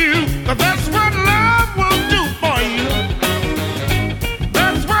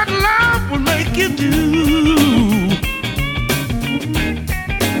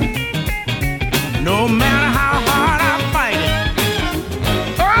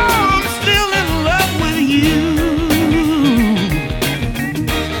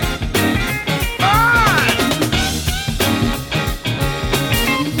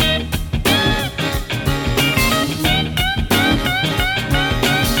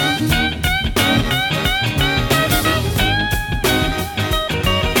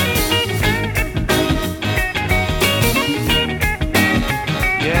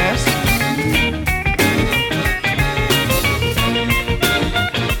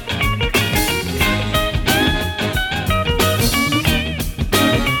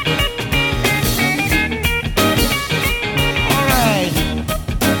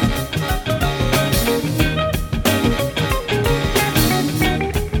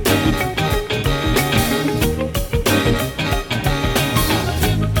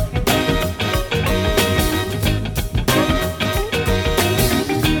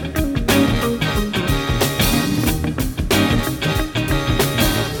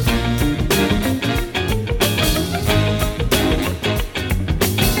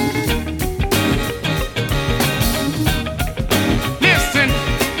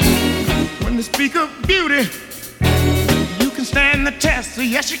speak of beauty, you can stand the test, so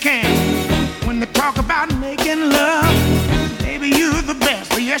yes you can. When they talk about making love, baby you're the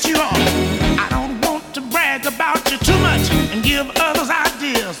best, so yes you are. I don't want to brag about you too much and give others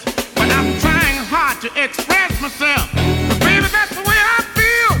ideas, but I'm trying hard to express myself. But baby, that's the way I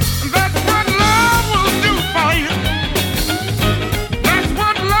feel, and that's what love will do for you. That's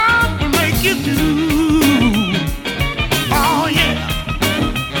what love will make you do. Oh yeah.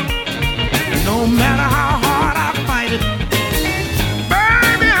 No matter how hard I fight it,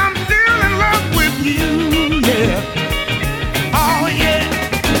 baby, I'm still in love with you, yeah. Oh yeah.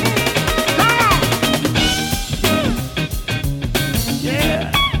 Come on.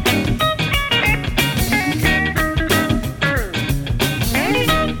 Yeah.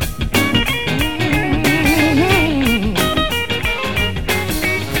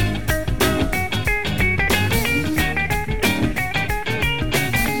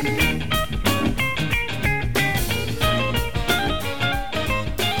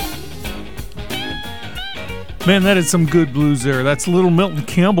 Man, that is some good blues there. That's Little Milton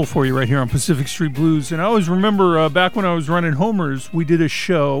Campbell for you right here on Pacific Street Blues. And I always remember back when I was running Homer's, we did a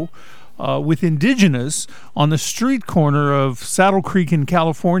show with Indigenous on the street corner of Saddle Creek in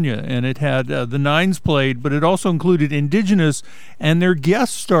California. And it had the Nines played, but it also included Indigenous, and their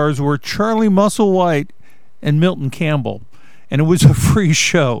guest stars were Charlie Musselwhite and Milton Campbell. And it was a free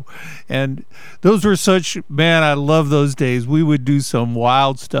show. And those were such, man, I love those days. We would do some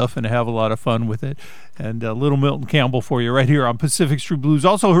wild stuff and have a lot of fun with it. And Little Milton Campbell for you right here on Pacific Street Blues.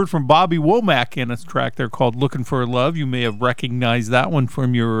 Also heard from Bobby Womack in a track there called Looking for Love. You may have recognized that one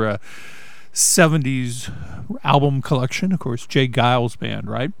from your 70s album collection. Of course, Jay Giles Band,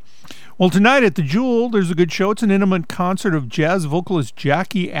 right? Well, tonight at the Jewel, there's a good show. It's an intimate concert of jazz vocalist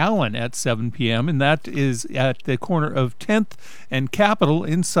Jackie Allen at 7 p.m., and that is at the corner of 10th and Capitol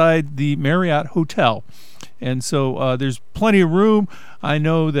inside the Marriott Hotel. And so there's plenty of room. I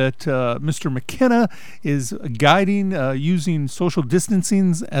know that Mr. McKenna is guiding, using social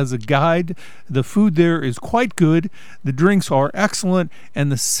distancing as a guide. The food there is quite good. The drinks are excellent,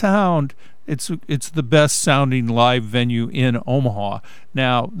 and the sound, it's the best sounding live venue in Omaha.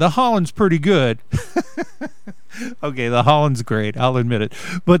 Now, the Holland's pretty good. Okay, the Holland's great, I'll admit it.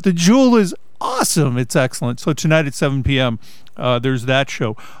 But the Jewel is awesome. It's excellent. So tonight at 7 p.m., there's that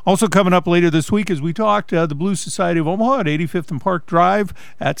show. Also coming up later this week, as we talked, the Blues Society of Omaha at 85th and Park Drive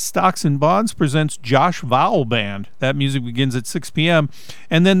at Stocks and Bonds presents Josh Vowell Band. That music begins at 6 p.m.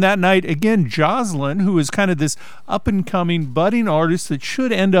 And then that night, again, Jocelyn, who is kind of this up-and-coming budding artist that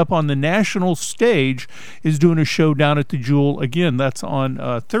should end up on the national stage, is doing a show down at the Jewel. Again, that's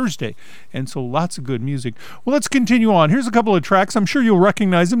on Thursday. And so lots of good music. Well, let's continue on. Here's a couple of tracks. I'm sure you'll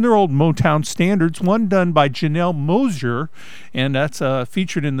recognize them. They're old Motown standards. One done by Janelle Mosier, and that's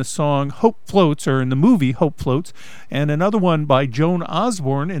featured in the song Hope Floats, or in the movie Hope Floats. And another one by Joan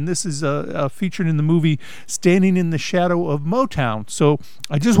Osborne, and this is featured in the movie Standing in the Shadow of Motown. So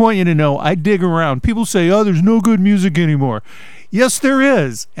I just want you to know, I dig around. People say, oh, there's no good music anymore. Yes, there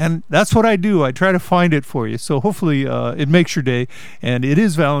is, and that's what I do. I try to find it for you, so hopefully it makes your day, and it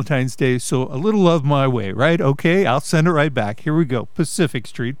is Valentine's Day, so a little love my way, right? Okay, I'll send it right back. Here we go, Pacific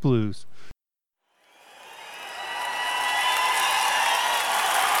Street Blues.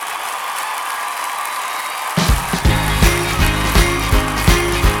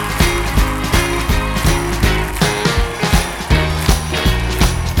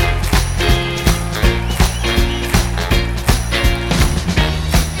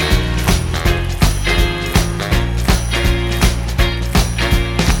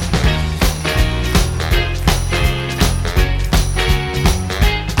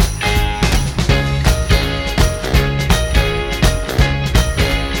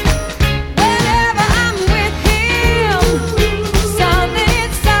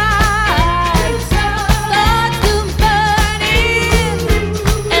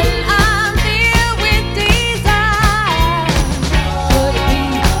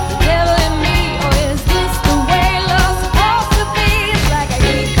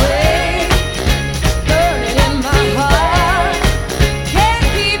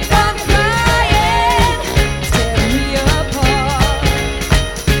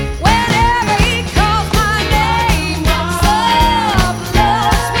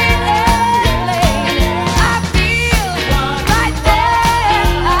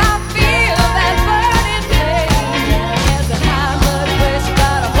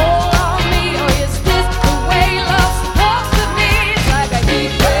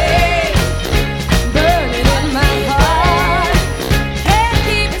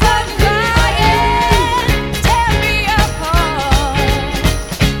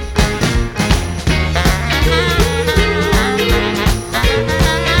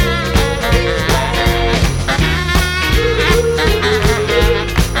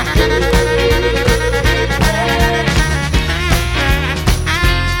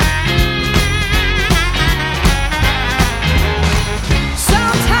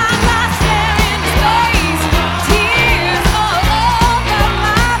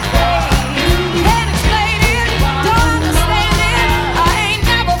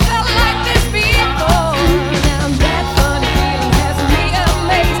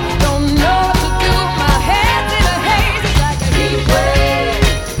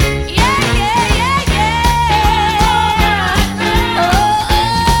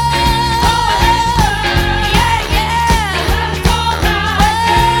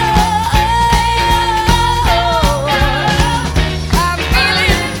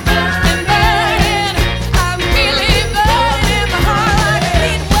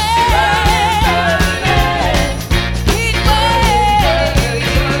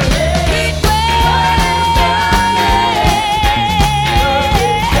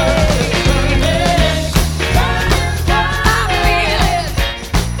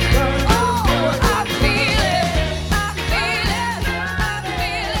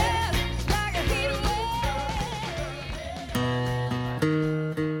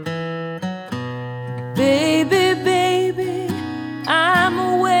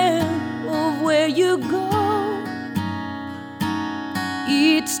 you go.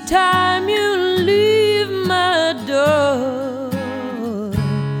 Each time you leave my door,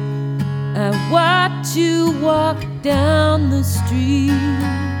 I watch you walk down the street,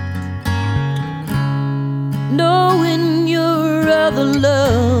 knowing your other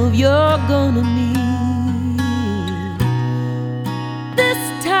love you're gonna meet. This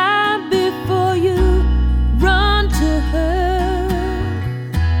time before you run to her,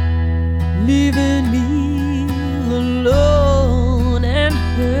 leaving me alone and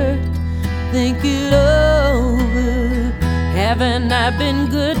hurt. Think it over. Haven't I been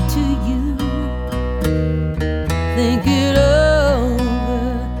good to you? Think it over.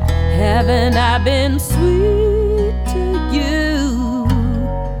 Haven't I been sweet to you?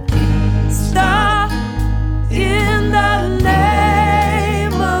 Stop in the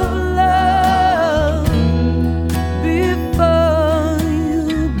name of love before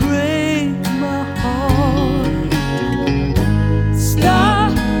you break my heart.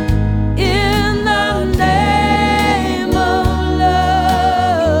 Stop in the name of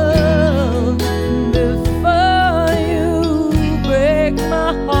love before you break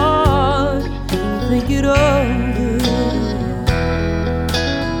my heart. Think it over.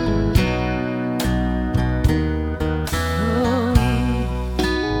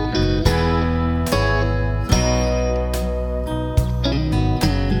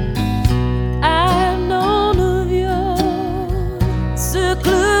 I've known of your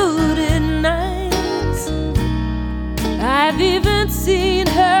secluded nights. I've even seen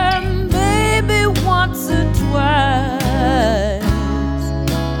her maybe once or twice.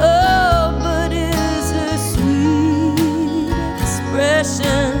 Oh, but is her sweet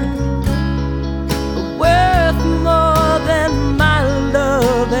expression worth more than my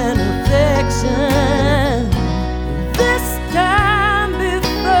love and affection? This time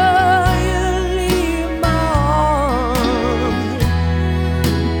before you leave my arms,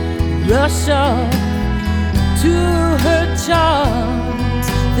 rush off to her charms.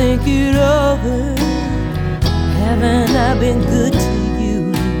 Think it over. Haven't I been good to you?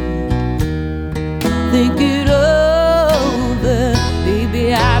 Think it